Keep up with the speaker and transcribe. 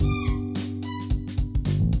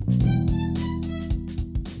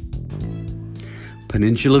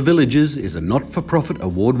Peninsula Villages is a not-for-profit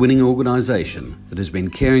award-winning organisation that has been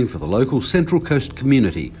caring for the local Central Coast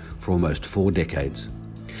community for almost 4 decades.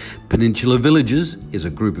 Peninsula Villages is a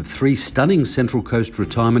group of 3 stunning Central Coast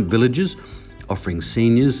retirement villages offering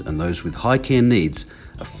seniors and those with high care needs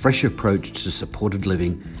a fresh approach to supported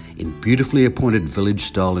living in beautifully appointed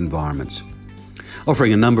village-style environments.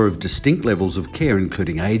 Offering a number of distinct levels of care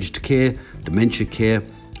including aged care, dementia care,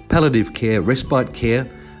 palliative care, respite care,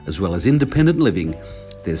 as well as independent living,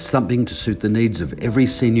 there's something to suit the needs of every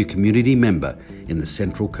senior community member in the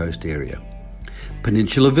Central Coast area.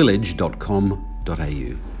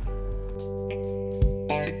 PeninsulaVillage.com.au